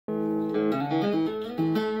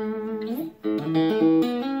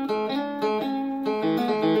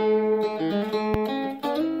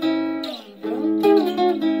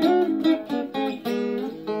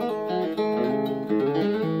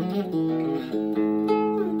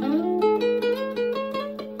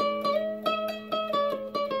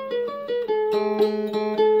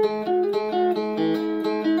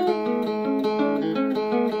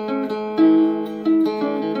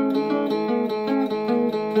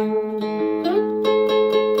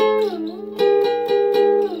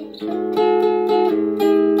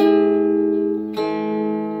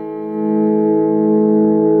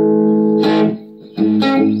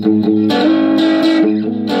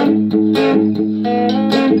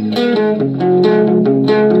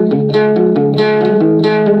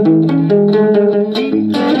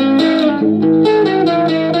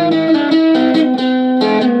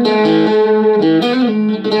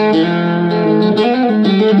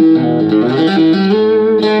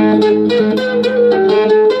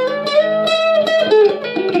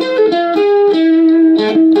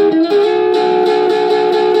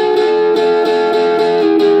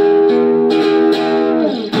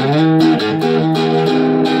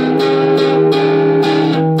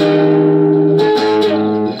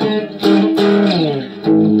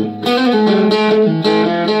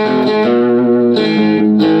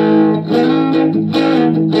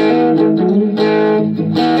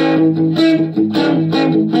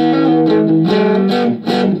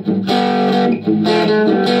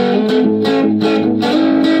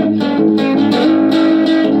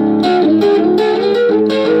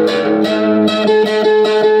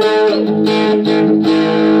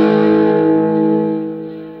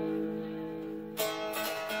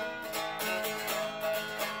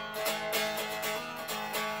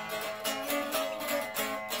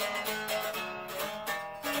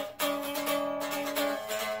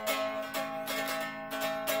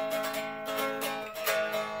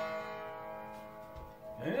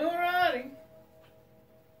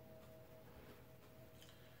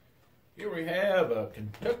have a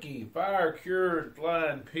Kentucky Fire Cured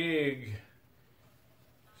Flying Pig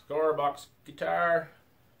Cigar box guitar.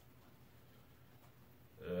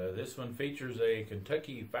 This one features a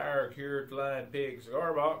Kentucky Fire Cured Flying Pig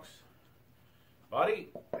cigar box body.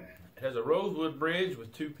 It has a rosewood bridge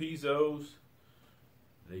with 2 pizzos.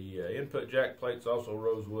 The input jack plate's also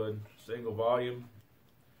rosewood, single volume.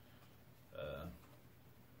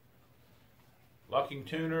 Locking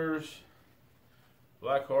tuners,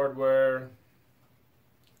 black hardware.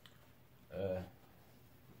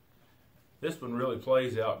 This one really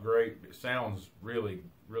plays out great. It sounds really,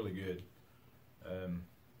 really good.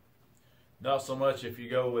 Not so much if you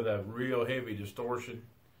go with a real heavy distortion.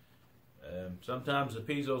 Sometimes the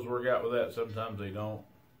pizzos work out with that, sometimes they don't.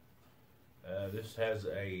 This has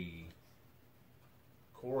a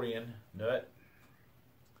Corian nut,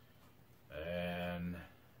 and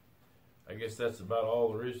I guess that's about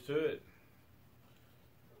all there is to it.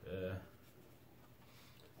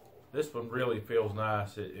 This one really feels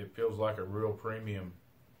nice. It feels like a real premium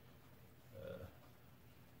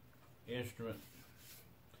instrument.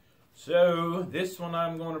 So this one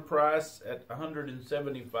I'm going to price at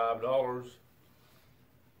 $175.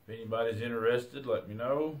 If anybody's interested, let me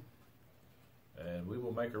know, and we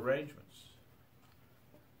will make arrangements.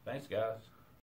 Thanks, guys.